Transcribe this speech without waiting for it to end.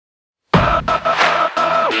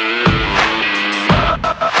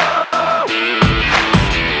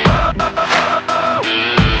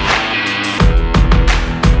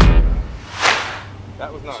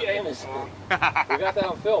We got that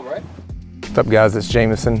on film, right? What's up, guys? It's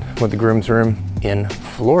Jameson with the Grooms Room in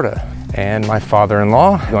Florida. And my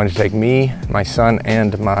father-in-law is going to take me, my son,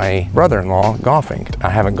 and my brother-in-law golfing. I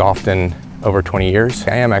haven't golfed in over 20 years.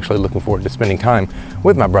 I am actually looking forward to spending time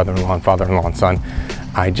with my brother-in-law and father-in-law and son.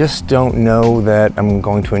 I just don't know that I'm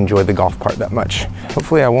going to enjoy the golf part that much.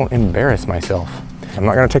 Hopefully I won't embarrass myself. I'm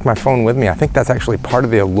not going to take my phone with me. I think that's actually part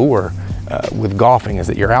of the allure with golfing, is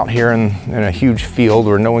that you're out here in a huge field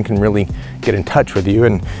where no one can really get in touch with you,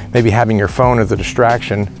 and maybe having your phone as a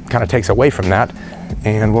distraction kind of takes away from that.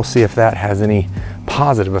 And we'll see if that has any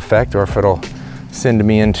positive effect or if it'll send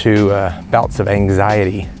me into bouts of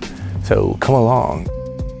anxiety. So come along.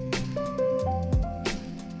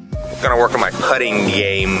 I'm gonna work on my putting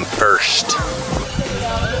game first.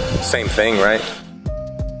 Same thing, right?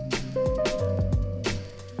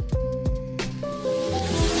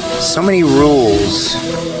 So many rules.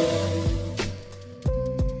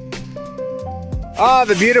 Ah,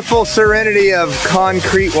 the beautiful serenity of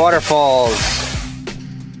concrete waterfalls.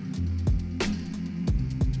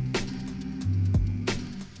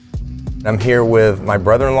 I'm here with my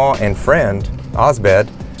brother-in-law and friend, Asbed,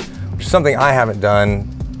 which is something I haven't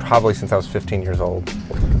done probably since I was 15 years old.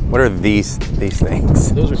 What are these things?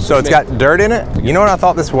 So it's got dirt in it? You know what I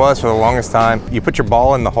thought this was for the longest time? You put your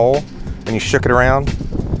ball in the hole and you shook it around.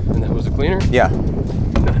 And that was a cleaner? Yeah.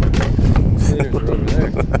 Cleaners are over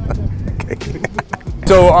there. Okay.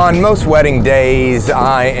 So on most wedding days,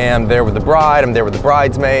 I am there with the bride, I'm there with the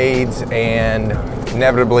bridesmaids, and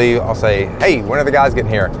inevitably I'll say, hey, when are the guys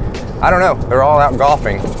getting here? I don't know, they're all out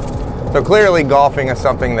golfing. So clearly golfing is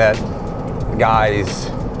something that guys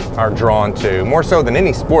are drawn to, more so than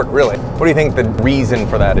any sport, really. What do you think the reason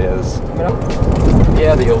for that is?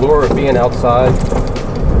 Yeah, the allure of being outside,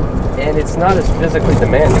 and it's not as physically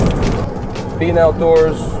demanding. Being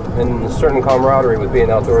outdoors and a certain camaraderie with being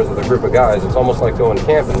outdoors with a group of guys, it's almost like going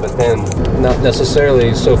camping, but then not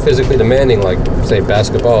necessarily so physically demanding like, say,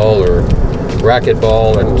 basketball or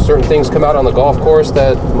racquetball, and certain things come out on the golf course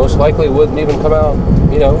that most likely wouldn't even come out,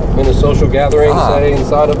 you know, in a social gathering, say,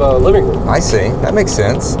 inside of a living room. I see, that makes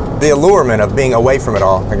sense. The allurement of being away from it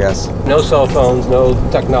all, I guess. No cell phones, no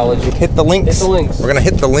technology. Hit the links. Hit the links. We're gonna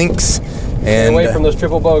hit the links and stay away from those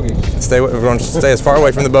triple bogeys. We're going to stay as far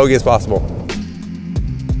away from the bogey as possible.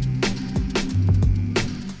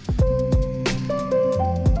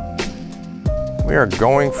 We are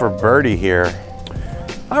going for birdie here.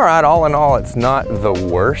 All right, all in all, it's not the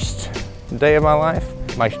worst day of my life.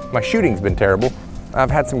 My shooting's been terrible. I've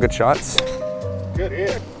had some good shots. Good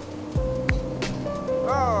hit.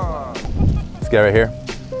 Oh. This guy right here,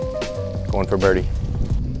 going for birdie.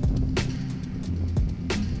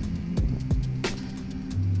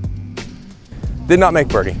 Did not make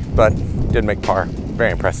birdie, but did make par.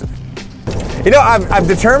 Very impressive. You know, I've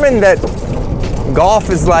determined that golf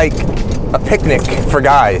is like a picnic for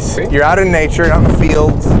guys. You're out in nature, out in the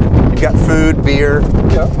fields, you've got food, beer.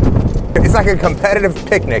 Yeah. It's like a competitive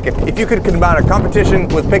picnic. If you could combine a competition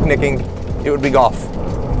with picnicking, it would be golf.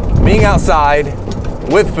 Being outside,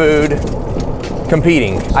 with food,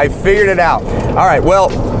 competing. I figured it out. All right, well,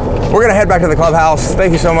 we're gonna head back to the clubhouse.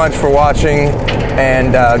 Thank you so much for watching,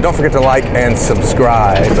 and don't forget to like and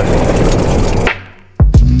subscribe.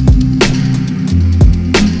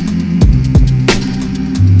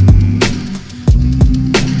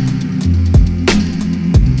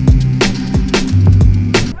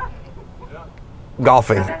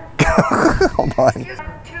 Golfing. Hold on. 2,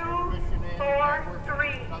 4, 3.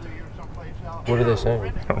 What are they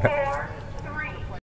saying? I don't know.